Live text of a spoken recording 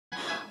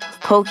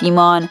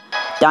Pokemon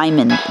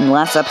Diamond. In the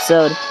last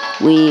episode,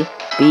 we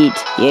beat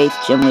the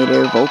 8th gym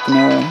leader,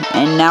 Volkner,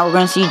 and now we're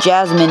going to see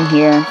Jasmine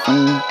here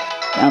from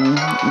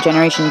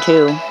Generation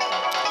 2.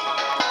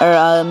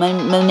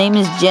 My name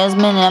is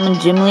Jasmine, and I'm a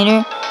gym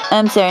leader.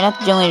 I'm sorry, not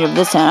the gym leader of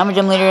this town. I'm a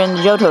gym leader in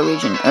the Johto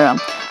region.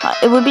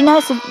 It would be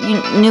nice if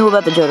you knew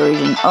about the Johto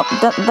region. Oh,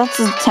 that's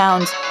this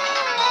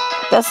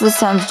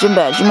town's gym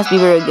badge. You must be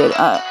very good.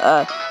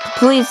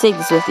 Please take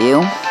this with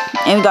you.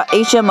 And we got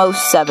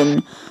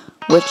HM07,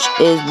 which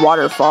is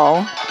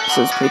Waterfall.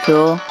 So it's pretty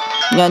cool.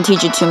 I'm gonna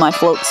teach it to my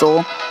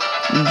Floatzel.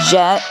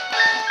 Jet,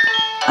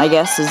 I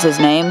guess is his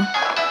name.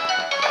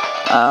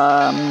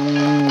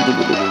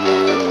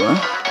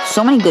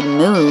 So many good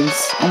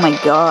moves. Oh my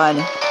god.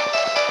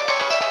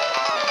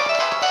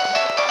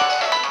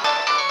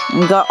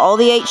 We got all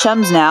the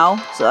HMs now,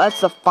 so that's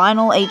the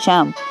final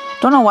HM.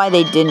 Don't know why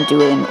they didn't do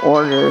it in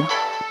order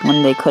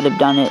when they could have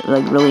done it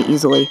like really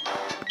easily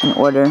in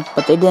order,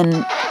 but they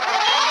didn't,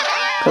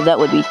 because that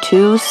would be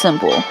too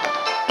simple.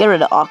 Get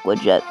rid of Aqua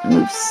Jet.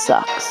 Move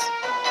sucks.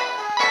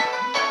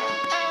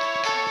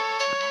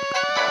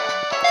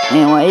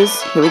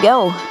 Anyways, here we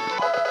go.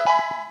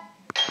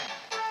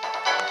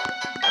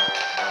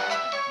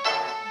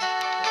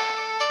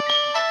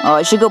 Oh,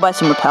 I should go buy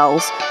some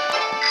repels.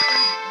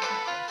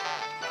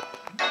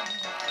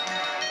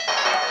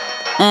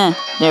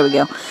 There we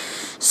go.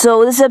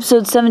 So, this is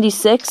episode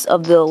 76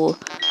 of the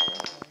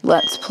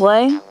Let's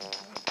Play.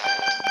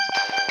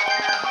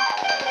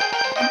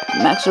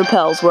 Max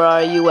Repels, where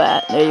are you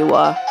at? There you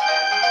are.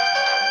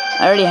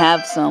 I already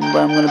have some,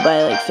 but I'm going to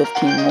buy like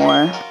 15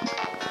 more.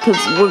 Because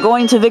we're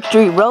going to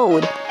Victory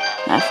Road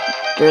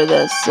after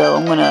this, so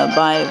I'm going to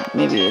buy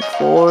maybe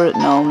 4,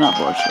 no, not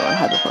 4-star,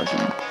 Hyper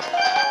Potion.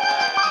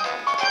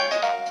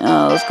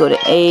 Let's go to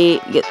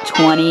 8, get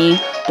 20,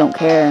 don't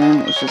care,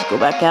 let's just go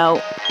back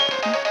out.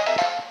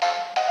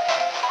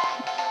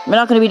 We're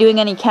not going to be doing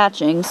any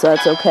catching, so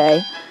that's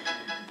okay.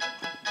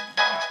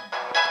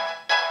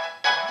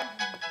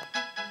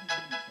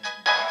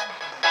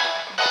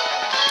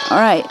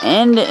 Alright,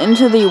 and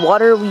into the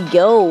water we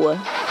go.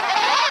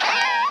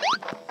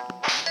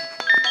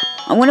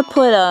 I'm going to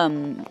put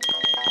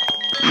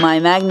my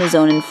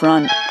Magnezone in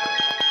front.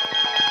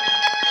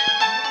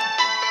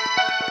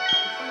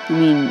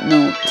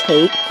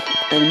 Take.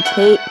 Let him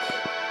take.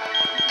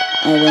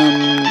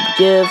 And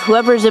give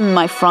whoever's in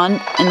the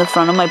front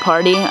of my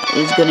party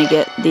is gonna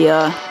get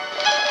the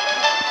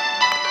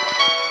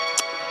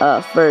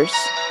first.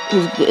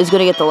 Is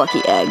gonna get the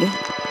lucky egg.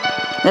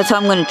 That's how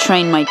I'm gonna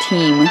train my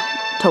team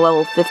to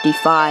level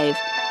 55.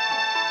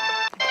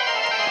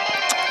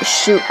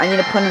 Shoot, I need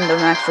to put in the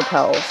max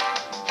repels.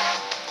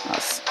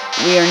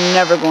 We are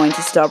never going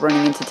to stop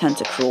running into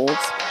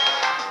Tentacruels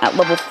at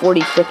level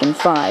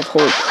 40-5.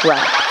 Holy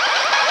crap.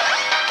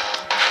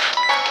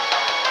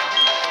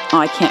 Oh,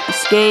 I can't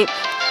escape.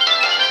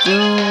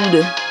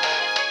 Dude.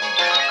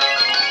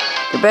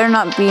 There better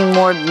not be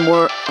more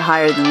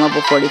higher than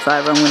level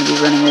 45, or I'm going to be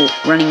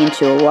running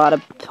into a lot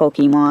of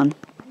Pokemon.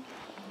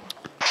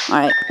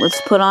 Alright, let's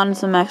put on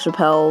some max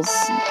repels.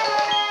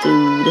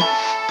 Dude.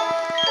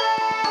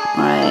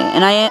 Alright,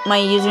 and my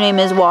username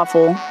is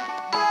Waffle.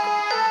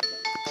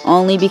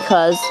 Only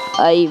because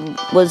I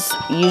was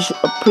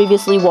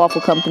previously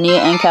Waffle Company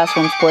and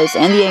Castform's Place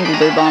and the Angry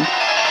Bird Bomb,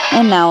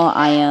 and now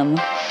I am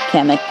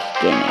Kamek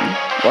Gaming,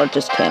 or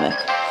just Kamek,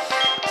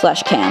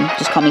 /Cam,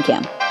 just call me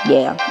Cam,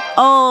 yeah.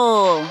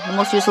 Oh, the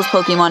most useless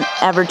Pokemon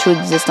ever to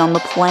exist on the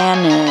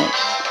planet.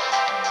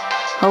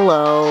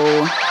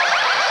 Hello.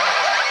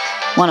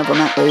 One of them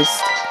at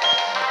least.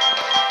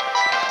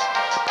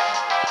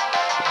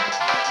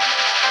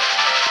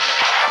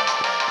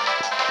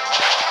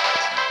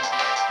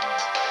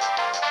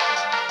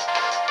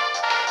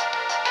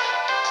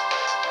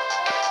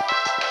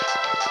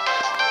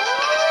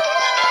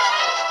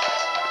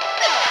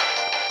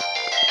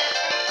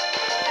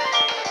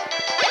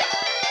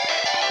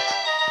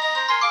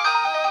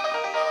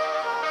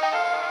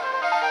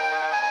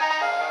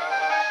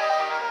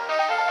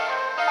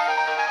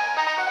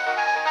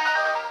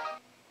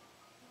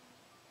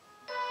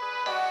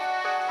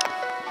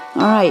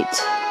 Alright.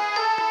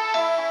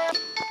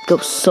 Go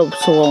so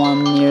slow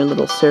on your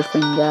little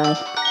surfing guy.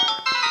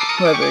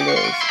 Whoever it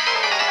is.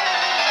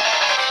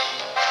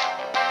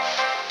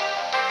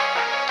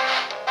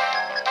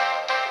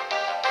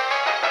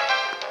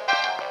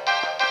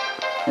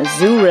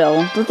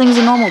 Azurill. The thing's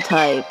a normal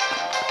type.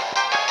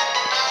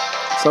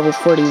 It's level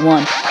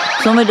 41.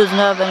 Somebody doesn't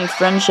have any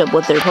friendship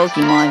with their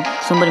Pokemon.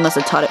 Somebody must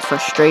have taught it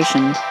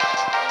frustration.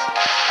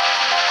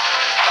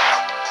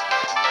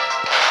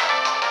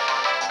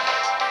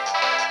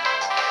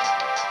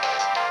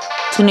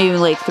 It's gonna be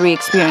like 3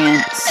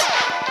 experience,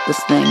 this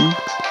thing.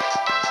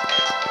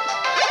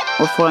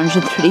 Or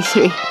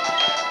 433.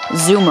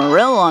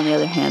 Zoomeril, on the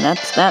other hand,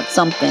 that's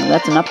something.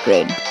 That's an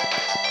upgrade.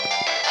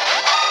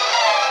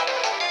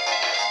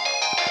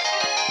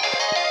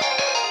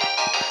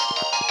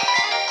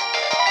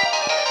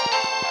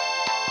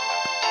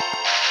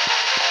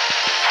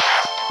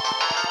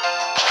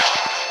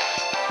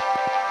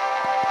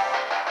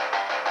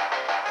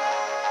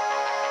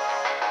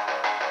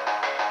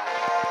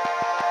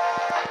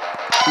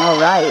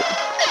 Alright.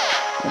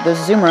 There goes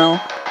Zumaro.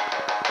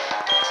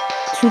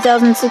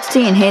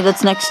 2016. Hey,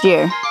 that's next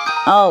year.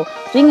 Oh,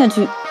 speaking of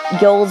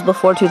goals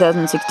before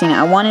 2016,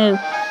 I want to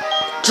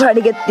try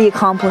to get the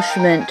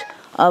accomplishment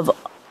of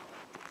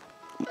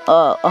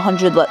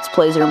 100 Let's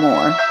Plays or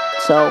more.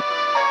 So,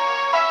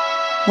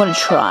 I'm going to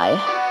try.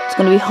 It's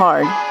going to be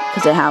hard,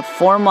 because I have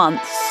 4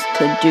 months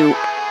to do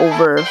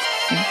over...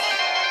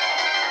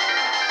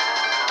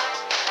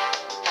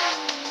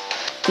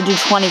 to do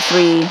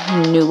 23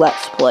 new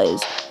Let's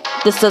Plays.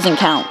 This doesn't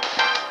count.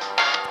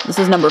 This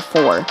is number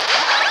 4.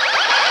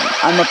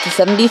 I'm up to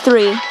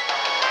 73.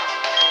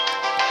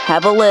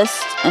 Have a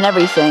list and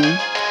everything.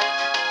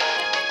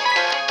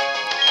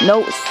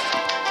 Notes.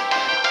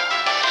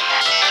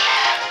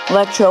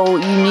 Electro,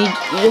 you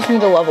just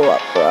need to level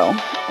up, bro.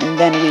 And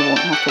then we won't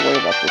have to worry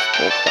about this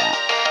bullcrap.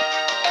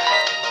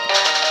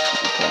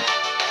 Okay.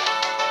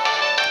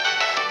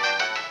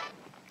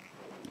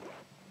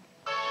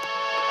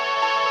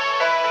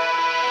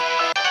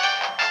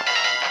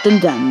 Dun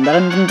dun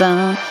dun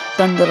dun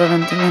dun dun dun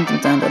dun dun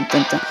dun dun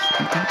dun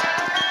dun dun.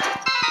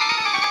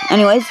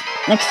 Anyways,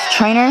 next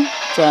trainer,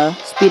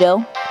 it's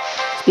Speedo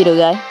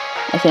guy,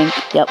 I think.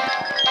 Yep.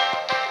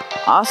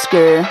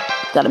 Oscar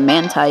got a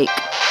Mantike.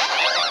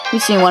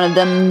 We've seen one of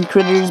them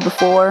critters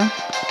before.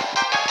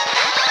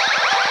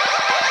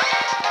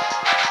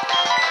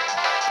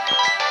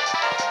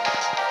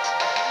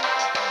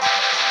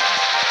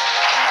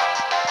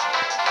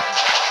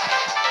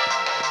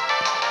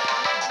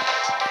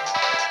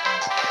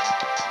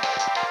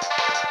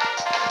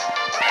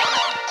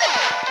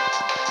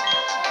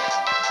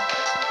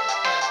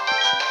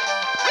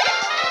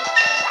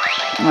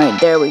 Alright,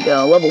 there we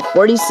go. Level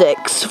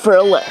 46 for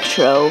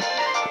Electro.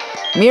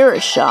 Mirror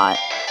Shot.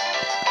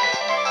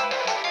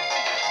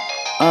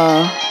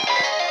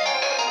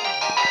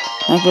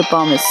 Magnet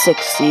Bomb is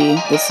 60.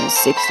 This is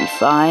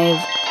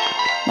 65.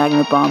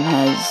 Magnet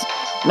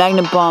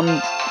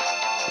Bomb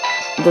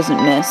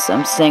doesn't miss.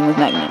 I'm staying with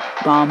Magnet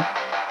Bomb.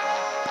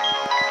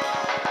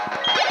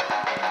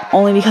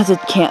 Only because it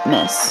can't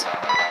miss.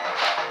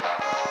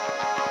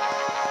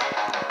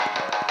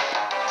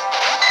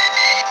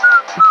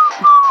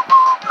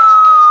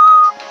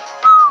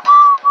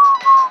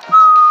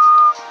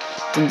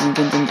 Dun, dun,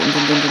 dun, dun, dun,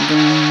 dun, dun, dun,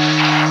 dun.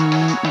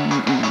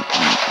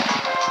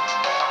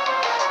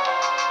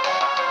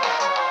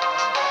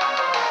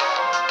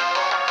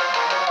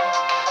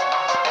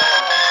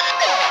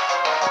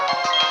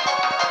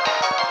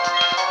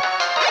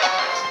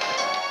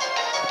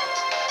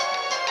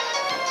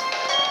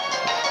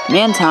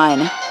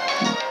 Mantine.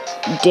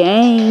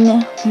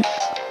 Dang.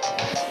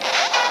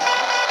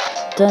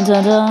 Dun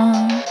dun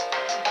dun.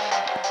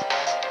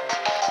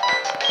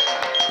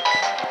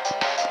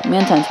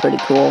 Mantine's pretty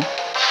cool.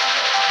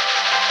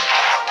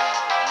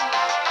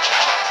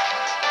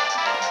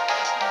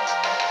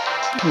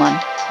 Come on,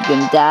 you're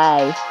gonna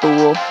die,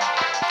 fool.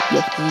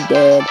 Yes, he's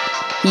dead.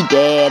 He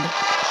dead.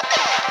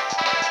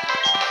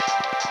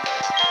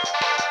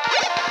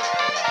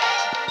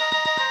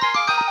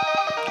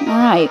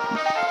 Alright.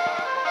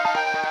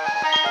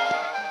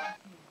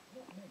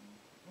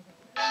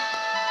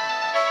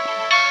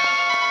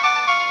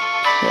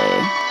 Okay.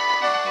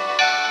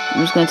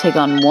 I'm just gonna take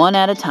on one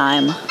at a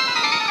time.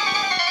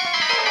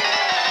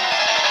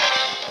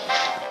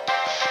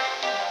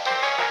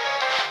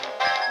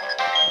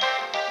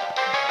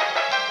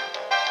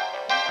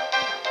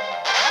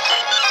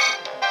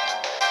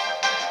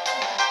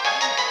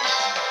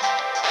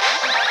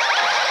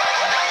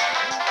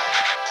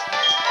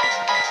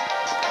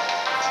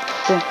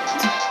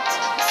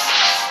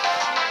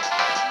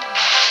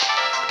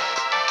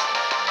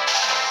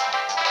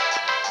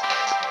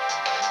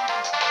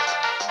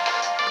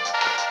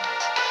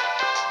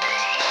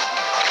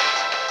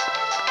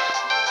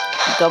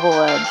 Double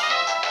edge.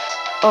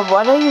 Oh,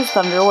 why did I use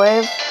Thunder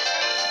Wave?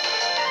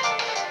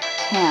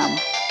 Ham.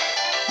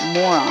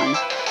 Moron.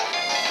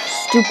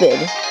 Stupid.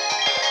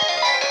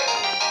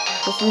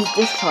 This is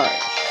Discharge.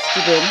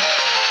 Stupid.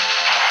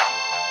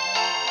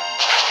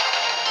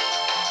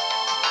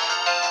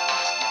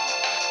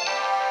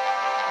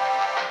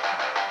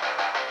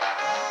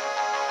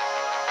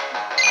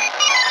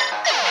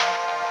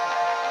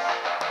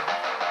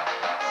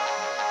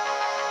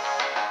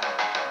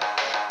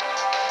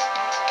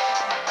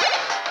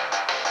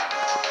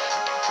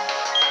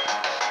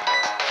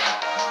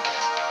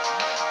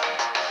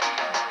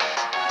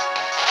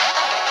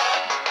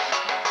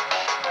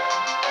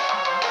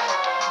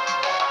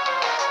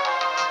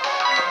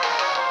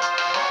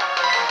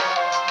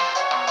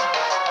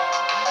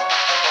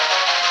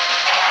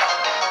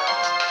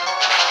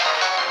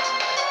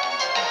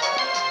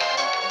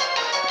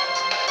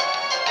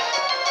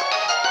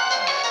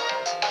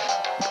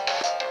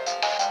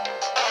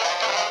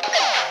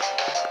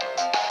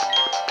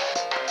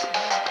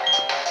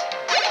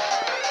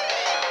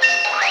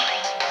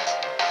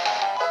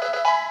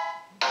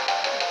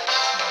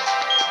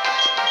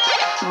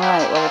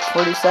 Alright, level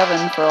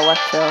 47 for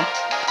Electro.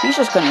 He's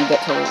just gonna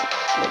get to, like,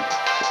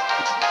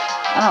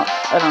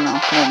 I don't know.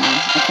 Never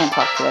mind. I can't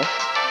talk today.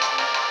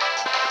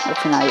 Or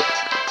tonight.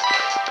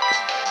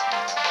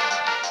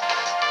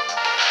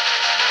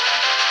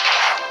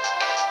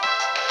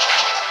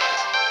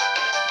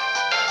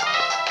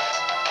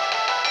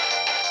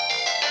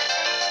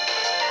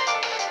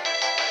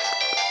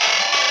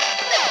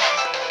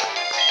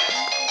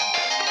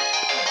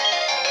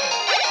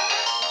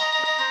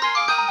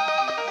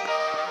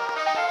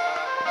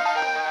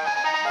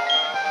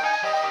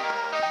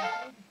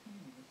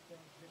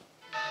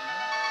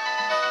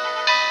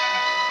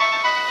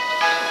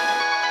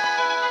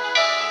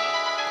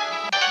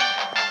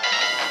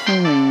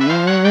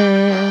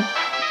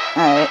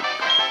 Alright.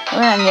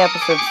 We're gonna end the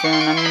episode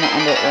soon. I'm gonna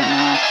end it right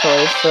now,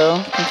 actually.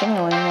 So,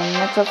 continuing in the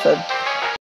next episode.